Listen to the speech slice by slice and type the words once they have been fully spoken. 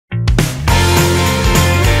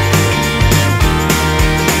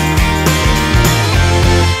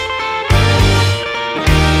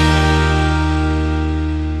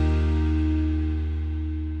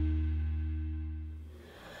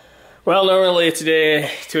Well, normally it's a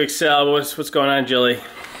day to excel. What's going on, Jilly?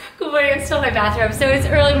 Good morning, I'm still in my bathroom. So it's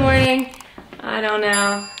early morning. I don't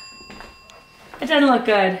know. It doesn't look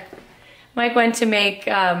good. Mike went to make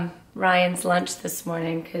Ryan's lunch this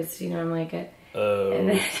morning because you know I'm like it. Oh. And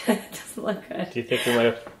it doesn't look good. Do you think we might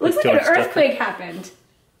have... Looks like an earthquake happened.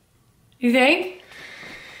 You think?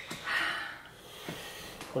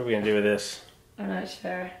 What are we gonna do with this? I'm not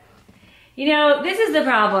sure. You know, this is the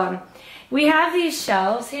problem. We have these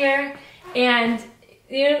shelves here, and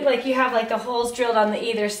you know, like you have like the holes drilled on the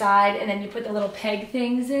either side, and then you put the little peg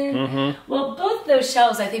things in. Mm-hmm. Well, both those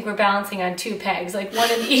shelves, I think we're balancing on 2 pegs, like one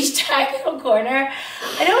in each diagonal corner.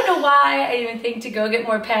 I don't know why I even think to go get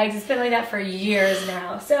more pegs. It's been like that for years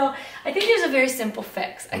now. So I think there's a very simple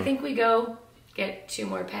fix. I think we go get 2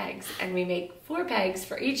 more pegs, and we make 4 pegs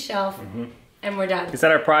for each shelf, and we're done. Is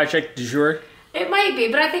that our project du jour? It might be,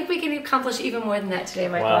 but I think we can accomplish even more than that today,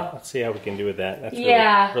 Michael. Well, let's see how we can do with that. That's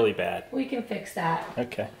really bad. We can fix that.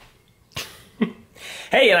 Okay.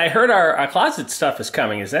 Hey, and I heard our closet stuff is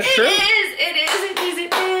coming. Is that true? It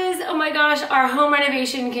is. Oh my gosh, our home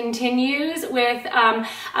renovation continues with,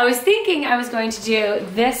 I was thinking I was going to do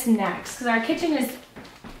this next, because our kitchen is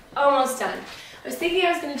almost done. I was thinking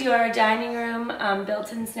I was going to do our dining room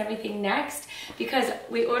built-ins and everything next because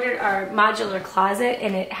we ordered our modular closet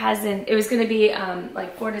and it was going to be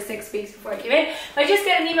like 4 to 6 weeks before it came in. But I just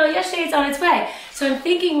got an email yesterday, it's on its way. So I'm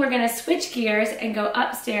thinking we're going to switch gears and go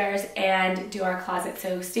upstairs and do our closet.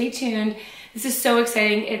 So stay tuned. This is so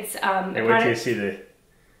exciting. It's and wait till you see the...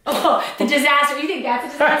 Oh, the disaster. You think that's a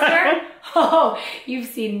disaster? Oh, you've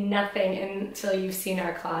seen nothing until you've seen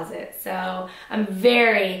our closet. So I'm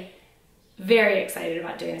very excited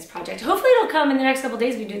about doing this project. Hopefully it'll come in the next couple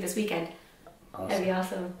days. We do it this weekend. Awesome. That'd be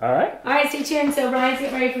awesome. All right, stay tuned. So Ryan's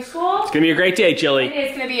getting ready for school. It's gonna be a great day, Jilly. It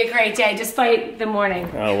is gonna be a great day, despite the morning.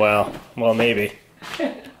 Oh well, maybe.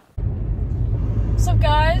 What's up,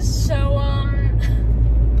 guys? So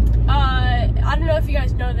I don't know if you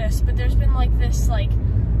guys know this, but there's been like this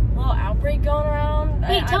little outbreak going around.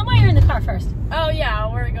 Wait, tell them why you're in the car first. Oh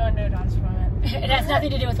yeah, we're going to a doctor's appointment. It has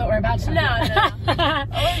nothing to do with what we're about to do. No.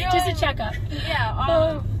 Just a checkup.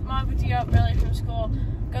 Yeah, Mom picked you up early from school,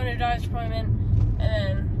 going to a doctor's appointment, and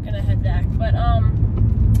then gonna head back. But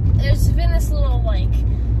there's been this little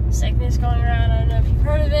sickness going around. I don't know if you've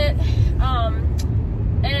heard of it.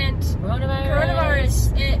 And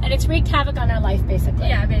coronavirus, and it's wreaked havoc on our life, basically.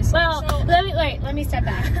 Yeah, basically. Well, so, let me step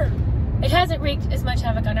back. It hasn't wreaked as much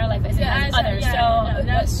havoc on our life as it has others.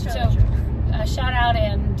 Shout out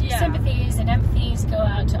and sympathies and empathies go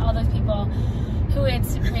out to all those people who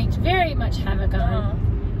it's wreaked very much havoc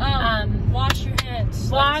on. Wash your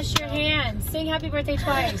hands. Wash your hands. Sing happy birthday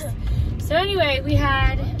twice. So anyway, we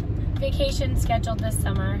had vacation scheduled this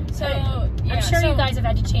summer. So I'm sure you guys have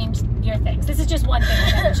had to change your things. This is just one thing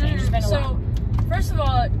we've had to change. It's been a while. First of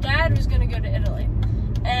all, Dad was going to go to Italy.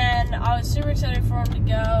 And I was super excited for him to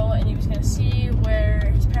go, and he was going to see where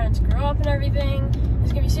his parents grew up and everything. It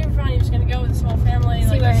was going to be super fun. He was going to go with his whole family.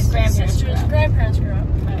 See where his grandparents grew up.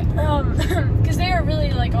 Right. Because they were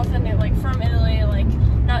really authentic, from Italy,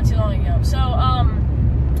 not too long ago. So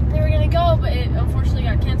they were going to go, but it unfortunately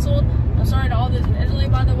got canceled. I'm sorry to all those in Italy,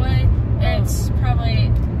 by the way. It's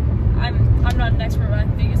probably, I'm not an expert, but I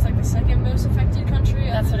think it's the 2nd most affected country.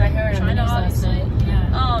 That's what I heard. China, obviously.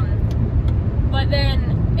 Yeah. But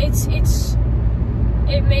then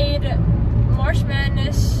it made March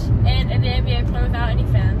Madness and the NBA play without any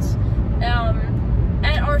fans.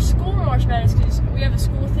 At our school March Madness, because we have a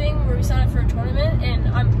school thing where we sign up for a tournament, and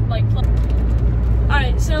I'm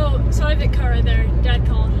alright, so sorry that car right there, Dad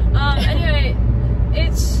called. Anyway,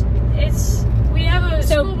 we have a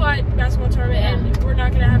school-wide basketball tournament, and we're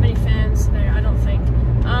not gonna have any fans there, I don't think.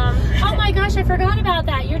 Oh my gosh, I forgot about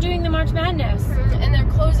that. You're doing the March Madness. And they're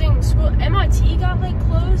closing school. MIT got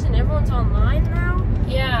closed and everyone's online now.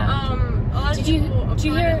 Yeah. A lot of people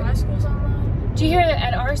applying high schools online. Did you hear that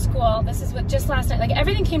at our school, this is what just last night,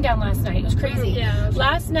 everything came down last night. It was crazy. Yeah.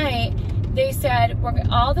 Last night, they said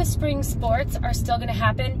all the spring sports are still going to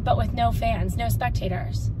happen, but with no fans, no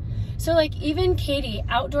spectators. So even Katie,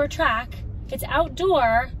 outdoor track, it's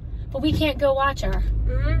outdoor, but we can't go watch her.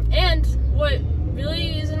 And what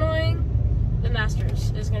really is annoying, the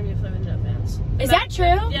Masters is going to be played with no fans. Is that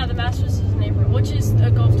true? Yeah, the Masters is in April, which is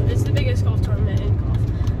it's the biggest golf tournament in golf.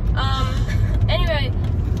 Anyway,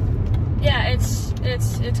 yeah, it's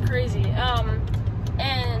crazy.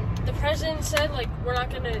 And the president said we're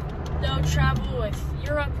not going to no travel with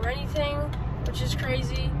Europe or anything, which is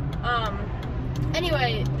crazy.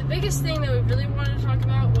 Anyway, the biggest thing that we really wanted to talk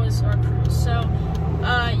about was our cruise. So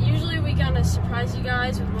usually we kind of surprise you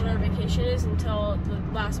guys with when our vacation is until the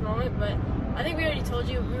last moment, but I think we already told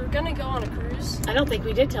you we were gonna go on a cruise. I don't think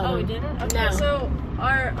we did tell them. Oh, we didn't? Okay, no. So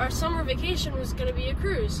our summer vacation was gonna be a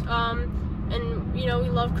cruise. And you know, we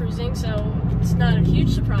love cruising, so it's not a huge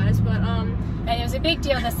surprise, but and it was a big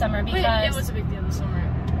deal this summer because it was a big deal this summer.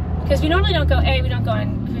 Because we normally don't go. We don't go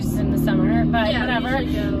on cruises in the summer, but yeah, whatever.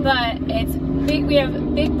 But it's big. We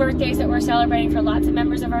have big birthdays that we're celebrating for lots of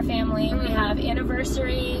members of our family. Mm-hmm. We have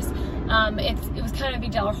anniversaries. It was kind of a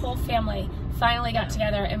big deal. Our whole family finally got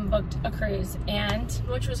together and booked a cruise, and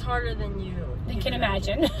which was harder than you can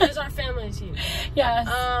imagine. Because our family is huge. Yes.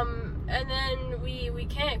 And then we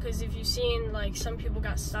can't, because if you've seen, like, some people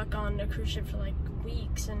got stuck on a cruise ship for like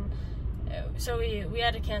weeks, and so we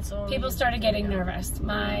had to cancel. People started getting nervous.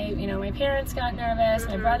 My parents got nervous.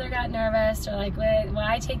 My brother got nervous. They're like,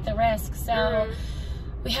 why take the risk? So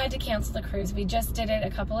we had to cancel the cruise. We just did it a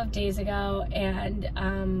couple of days ago, and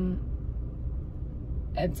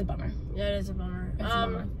it's a bummer. Yeah, it is a bummer. It's a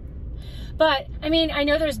bummer. But I mean, I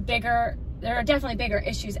know there are definitely bigger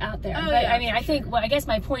issues out there. Oh, but yeah, I mean, I think, I guess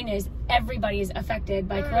my point is everybody's affected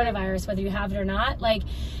by coronavirus, whether you have it or not. Like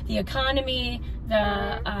the economy,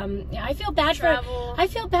 I feel bad travel.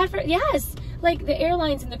 Yes, like the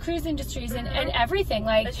airlines and the cruise industries and everything.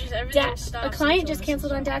 Like a client just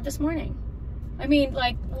canceled on Dad this morning. I mean,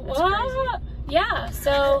 like, what? Yeah.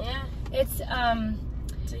 So it's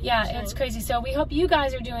it's crazy. So we hope you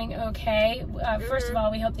guys are doing okay. First of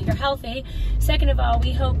all, we hope that you're healthy. Second of all,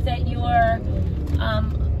 we hope that your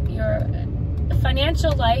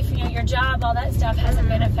financial life, your job, all that stuff hasn't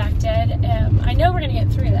been affected. I know we're gonna get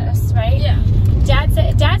through this, right? Yeah.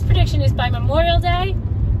 Dad's prediction is by Memorial Day,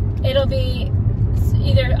 it'll be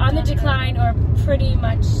either on the decline or pretty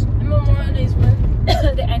much. Memorial Day's when?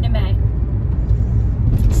 The end of May.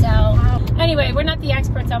 So anyway, we're not the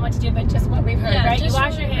experts on what to do, but just what we've heard, right? You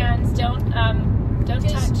wash your hands, don't touch.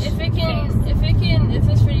 If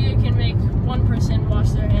this video can make one person wash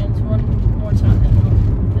their hands one more time,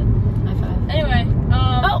 then high five. Anyway,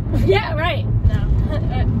 oh yeah, right.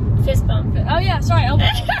 No. Fist bump. Oh yeah, sorry. Elbow.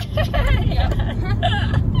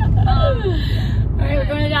 All right, we're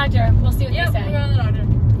going to the doctor. We'll see what they say. We're going to the doctor.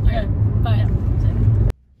 Okay, bye. Yeah.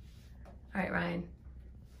 All right, Ryan.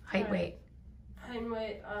 Height, weight. Height and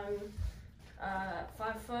weight, I'm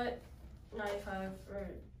 5 foot, 95 or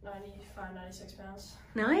 95, 96 pounds.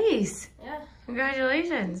 Nice. Yeah.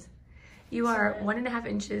 Congratulations. You are 1.5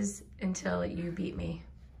 inches until you beat me.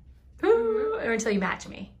 Or until you match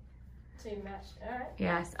me. So you match, all right.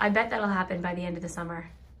 Yes, I bet that'll happen by the end of the summer.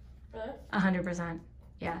 Really? 100%.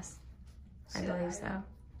 Yes. I believe so.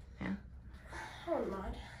 Yeah. I wouldn't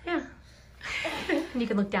mind. Yeah. You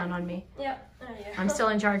can look down on me. Yep. Oh, yeah. I'm still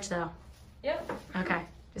in charge though. Yep. Okay.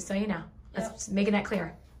 Just so you know. Let's making that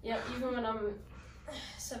clear. Yep. Even when I'm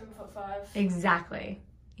 7'5". Exactly.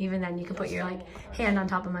 Even then, you can put your hand on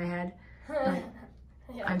top of my head. Like,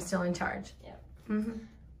 yeah. I'm still in charge. Yeah.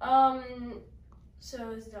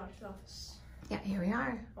 So is the doctor's office. Yeah. Here we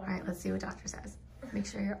are. All right. Let's see what doctor says. Make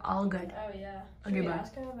sure you're all good. Oh yeah. Okay, Should we bye.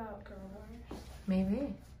 ask him about coronavirus?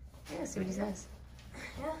 Maybe. Yeah. See what he says.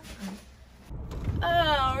 Yeah.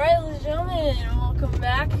 Alright, ladies and gentlemen, welcome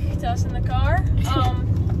back to us in the car.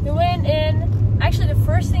 We went in. Actually, the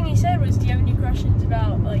first thing he said was, do you have any questions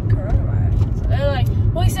about, like, coronavirus? So they're like,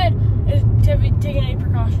 well, he said, have we taken any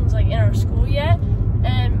precautions, like, in our school yet?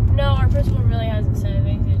 And no, our principal really hasn't said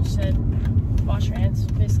anything. He just said, wash your hands,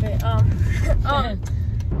 basically.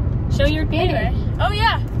 Show your baby. Anyway. Oh,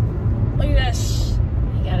 yeah. Look at this.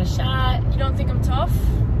 You got a shot. You don't think I'm tough?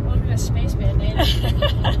 Look at this space band-aid.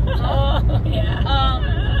 Oh, yeah.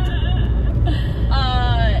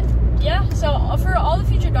 Yeah, so for all the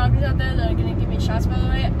future doctors out there that are going to give me shots, by the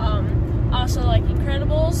way, also like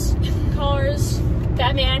Incredibles, Cars,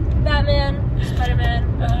 Batman,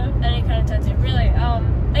 Spider-Man, any kind of tattoo, really.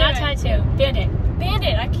 Anyway. Not tattoo,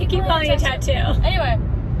 Band-Aid. I keep calling it a tattoo. Anyway,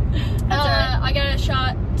 I got a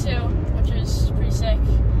shot too, which is pretty sick.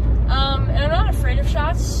 And I'm not afraid of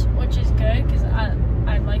shots, which is good, because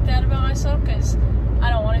I like that about myself, because I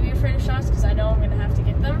don't want to be afraid of shots, because I know I'm going to have to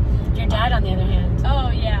get them. Your dad, on the other hand. Oh,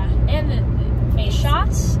 yeah. And the face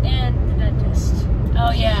shots and the dentist.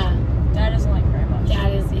 Oh, yeah. Dad doesn't like very much.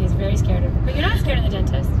 He's very scared of. But you're not scared of the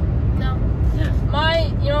dentist. No. No.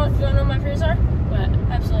 You want to know what my fears are? What?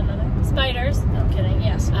 Absolutely nothing. Spiders. No, I'm kidding.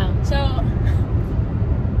 Yes. Oh. So,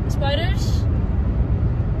 spiders,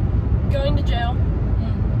 going to jail,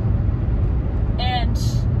 and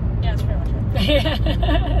yeah, that's pretty much it.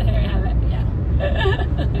 There you have it. Yeah.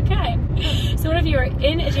 Okay. So what if you were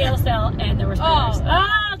in a jail cell and there were spiders?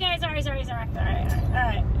 Oh, okay. Sorry. All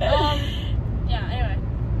right. Yeah. Anyway,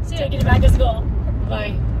 see taking you back to school.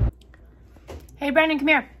 Bye. Hey, Brennan, come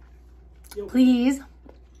here. Yo. Please.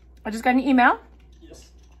 I just got an email.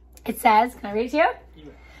 Yes. It says, can I read it to you?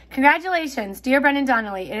 Congratulations, dear Brennan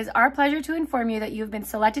Donnelly. It is our pleasure to inform you that you have been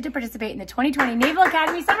selected to participate in the 2020 Naval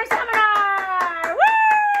Academy Summer Seminar. Woo!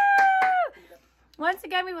 Once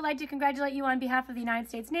again, we would like to congratulate you on behalf of the United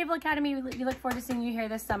States Naval Academy. We look forward to seeing you here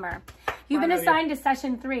this summer. You've been assigned to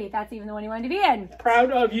session 3. That's even the one you wanted to be in.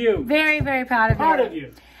 Proud of you. Very, very proud of you. Proud of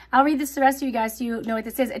you. I'll read this to the rest of you guys so you know what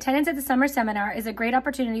this is. Attendance at the summer seminar is a great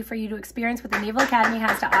opportunity for you to experience what the Naval Academy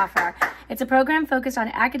has to offer. It's a program focused on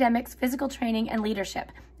academics, physical training, and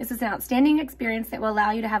leadership. This is an outstanding experience that will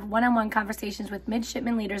allow you to have one-on-one conversations with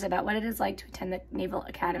midshipman leaders about what it is like to attend the Naval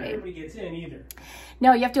Academy. Not everybody gets in either.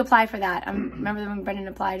 No, you have to apply for that. Remember when Brennan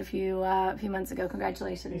applied a few months ago.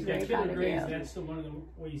 Congratulations. He's very got proud killer of grades. you. That's still one of the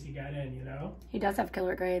ways he got in, you know? He does have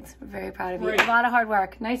killer grades. We're very proud of you. Great. A lot of hard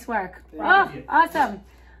work. Nice work. Proud of Oh, you. awesome.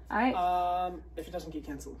 All right. If it doesn't get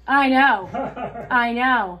canceled. I know. I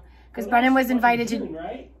know. Because Brennan was invited to... June,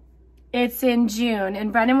 right? It's in June,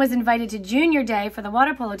 and Brennan was invited to Junior Day for the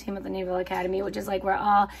water polo team at the Naval Academy, which is like where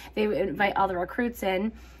they invite all the recruits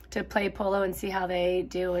in to play polo and see how they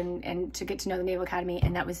do and to get to know the Naval Academy,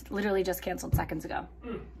 and that was literally just canceled seconds ago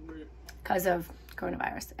because of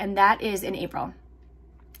coronavirus, and that is in April.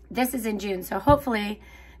 This is in June, so hopefully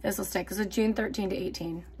this will stick. This is June 13 to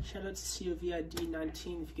 18. Shout out to COVID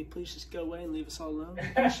 19. If you could please just go away and leave us all alone.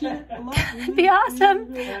 Appreciate it a lot. It'd be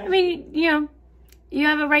awesome. I mean, you know, you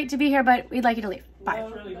have a right to be here, but we'd like you to leave. Bye.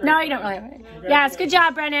 Really great. No, you don't really. Yes, good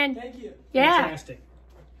job, Brennan. Thank you. Yeah. Fantastic.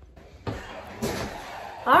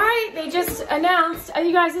 All right, they just announced.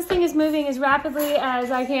 You guys, this thing is moving as rapidly as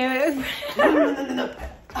I can.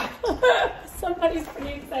 Somebody's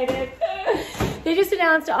pretty excited. They just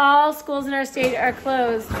announced all schools in our state are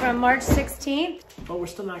closed from March 16th. But we're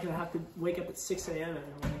still not going to have to wake up at 6 a.m.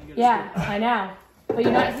 and go to Yeah, school. I know. But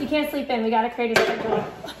you can't sleep in. We got to create a schedule.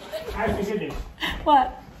 I have good news.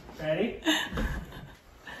 What? Ready?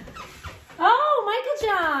 Oh, Michael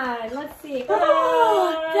John. Let's see.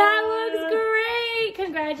 Oh, that looks great.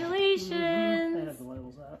 Congratulations. I have the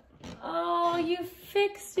labels out. Oh, you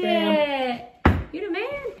fixed it. You the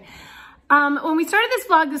man. When we started this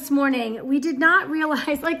vlog this morning, we did not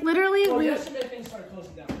realize, like literally, Well, yesterday things started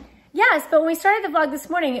closing down. yes, but when we started the vlog this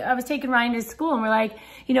morning, I was taking Ryan to school and we're like,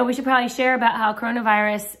 you know, we should probably share about how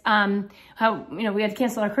coronavirus, how, you know, we had to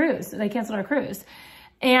cancel our cruise. They canceled our cruise.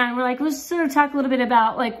 And we're like, let's just sort of talk a little bit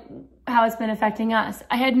about like how it's been affecting us.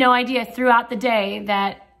 I had no idea throughout the day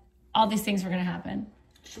that all these things were going to happen.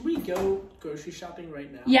 Should we go grocery shopping right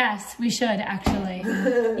now? Yes, we should actually.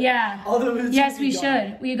 Yeah. All the moods Yes, would be we gone.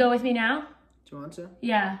 should. Will you go with me now? Do you want to?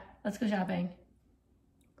 Yeah. Let's go shopping.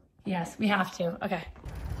 Yes, we have to. Okay.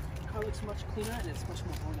 The car looks much cleaner and it's much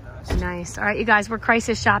more organized. Nice. All right, you guys, we're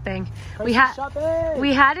crisis shopping. We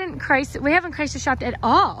Shopping! haven't crisis shopped at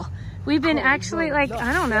all. We've been actually no, like, no.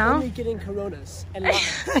 I don't We're know. only getting Coronas and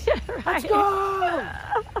limes. Right. Let's go!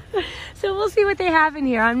 So we'll see what they have in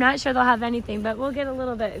here. I'm not sure they'll have anything, but we'll get a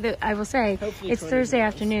little bit. I will say, Hopefully it's coronavirus. Thursday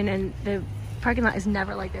afternoon and the parking lot is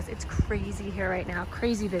never like this. It's crazy here right now.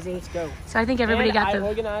 Crazy busy. Let's go. So I think everybody And got I the,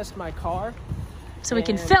 organized my car. so we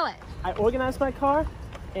can and- fill it. I organized my car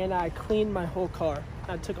and I cleaned my whole car.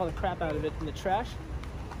 I took all the crap out of it in the trash.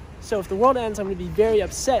 So if the world ends, I'm going to be very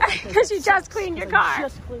upset. Because you just cleaned your car. I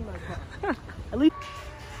just cleaned my car. At least.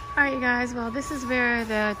 All right, you guys, well, this is where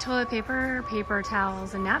the toilet paper, paper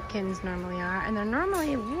towels, and napkins normally are, and they're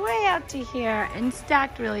normally way out to here and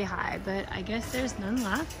stacked really high, but I guess there's none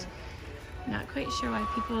left. Not quite sure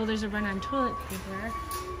why there's a run on toilet paper,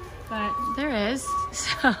 but there is,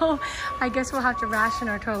 so I guess we'll have to ration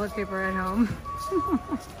our toilet paper at home.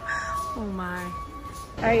 Oh my.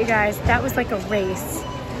 All right, you guys, that was like a race.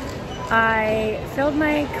 I filled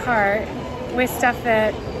my cart with stuff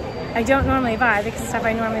that I don't normally buy because the stuff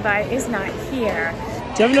I normally buy is not here.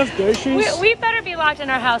 Do you have enough groceries? We better be locked in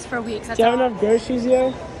our house for weeks. That's Do you have all. enough groceries, yo?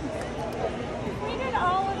 We did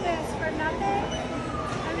all of this for nothing.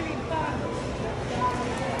 I'm gonna be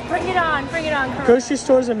bummed. Bring it on, Carl. Grocery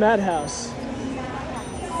store's a madhouse.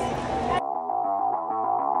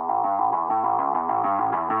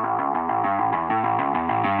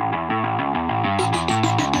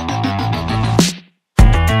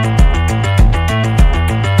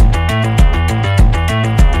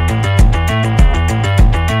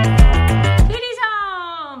 Katie's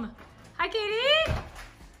home. Hi, Katie.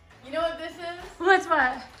 You know what this is? What's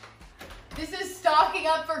what? This is stocking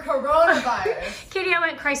up for coronavirus. Katie, I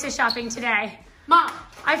went crisis shopping today. Mom,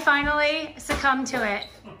 I finally succumbed to it.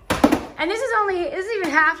 And this is even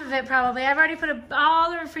half of it probably. I've already put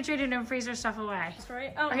all the refrigerator and freezer stuff away.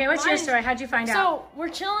 Right? Okay, what's your story? How'd you find out? So we're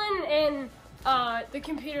chilling in the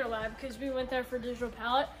computer lab because we went there for digital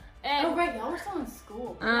palette. And Oh right, y'all were still in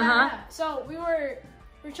school. yeah, so we were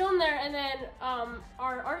chilling there, and then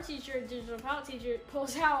our art teacher, digital palette teacher,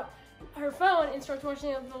 pulls out her phone and starts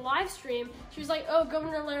watching the live stream. She was like, "Oh,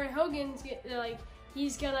 Governor Larry Hogan's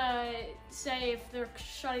he's gonna say if they're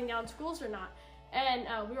shutting down schools or not." And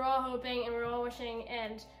we were all hoping, and we were all wishing,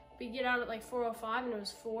 and we get out at like 4:05, and it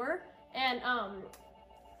was 4, and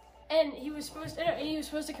he was supposed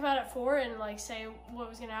to come out at 4 and like say what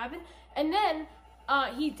was gonna happen, and then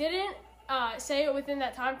he didn't say it within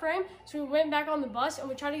that time frame. So we went back on the bus and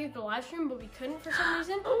we tried to get the live stream, but we couldn't for some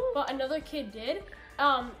reason. But another kid did.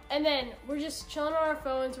 And then we're just chilling on our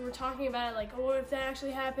phones and we're talking about it, like, oh, what if that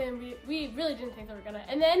actually happened? We really didn't think they were gonna.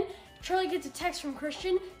 And then Charlie gets a text from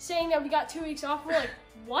Christian saying that we got 2 weeks off. We're like,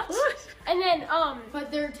 what? And then But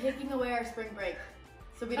they're taking away our spring break,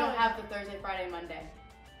 so we don't have the Thursday, Friday, Monday.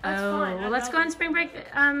 That's fine. Well, let's go on spring break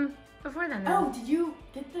before then. Oh, did you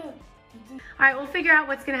get the? All right, we'll figure out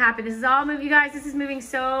what's gonna happen. This is all moving, you guys. This is moving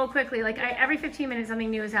so quickly. Like every 15 minutes, something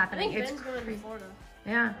new is I happening. think Ben's going to Florida.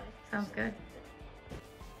 Yeah, sounds good.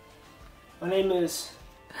 My name is...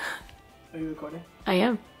 Are you recording? I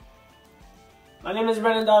am. My name is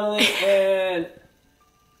Brennan Donnelly, and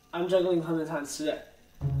I'm juggling Clementine's today.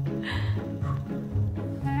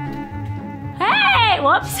 Hey,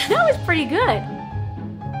 whoops, that was pretty good.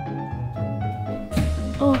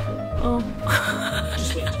 Oh.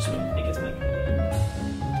 Just wait. It gets back.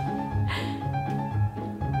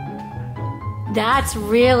 That's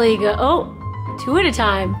really good. Oh, 2 at a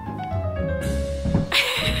time.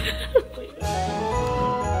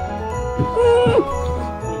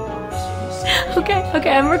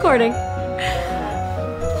 Okay, I'm recording.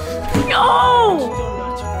 Oh!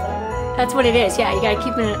 That's what it is. Yeah, you gotta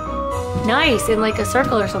keep it nice in like a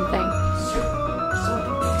circle or something.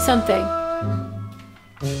 Something.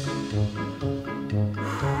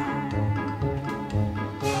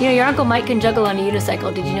 You know, your Uncle Mike can juggle on a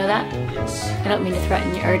unicycle. Did you know that? Yes. I don't mean to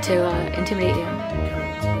threaten you or to intimidate you.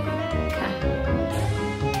 Okay.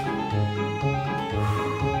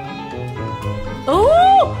 Oh!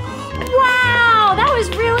 Wow! That was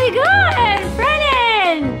really good!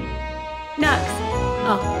 Brennan! Nuts.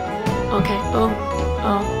 Oh. Okay. Oh.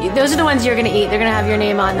 Those are the ones you're gonna eat. They're gonna have your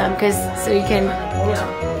name on them, so you can...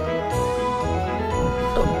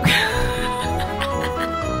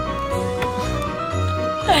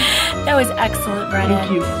 That was excellent, Brennan.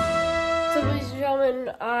 Thank you. So, ladies and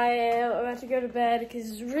gentlemen, I am about to go to bed because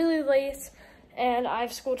it's really late and I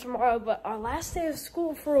have school tomorrow, but our last day of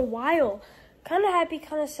school for a while. Kind of happy,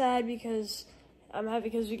 kind of sad, because I'm happy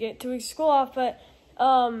because we get 2 weeks of school off, but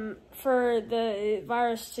for the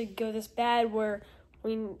virus to go this bad where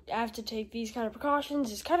we have to take these kind of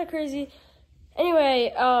precautions is kind of crazy.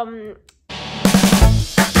 Anyway,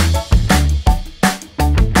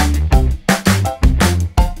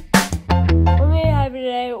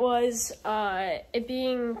 today was it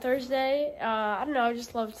being Thursday. I don't know, I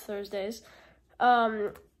just loved Thursdays.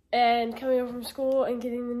 And coming home from school and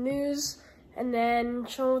getting the news and then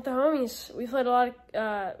chilling with the homies. We played a lot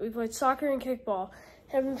of we played soccer and kickball.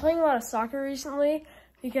 And I've been playing a lot of soccer recently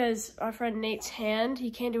because our friend Nate's hand,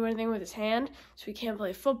 he can't do anything with his hand, so we can't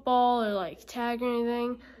play football or like tag or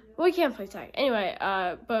anything. Well, we can't play tag. Anyway,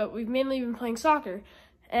 but we've mainly been playing soccer.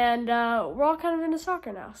 And we're all kind of into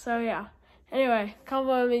soccer now, so yeah. Anyway,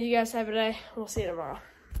 compliment me. You guys have a day. We'll see you tomorrow.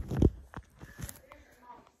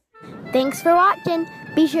 Thanks for watching.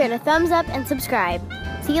 Be sure to thumbs up and subscribe.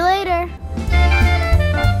 See you later.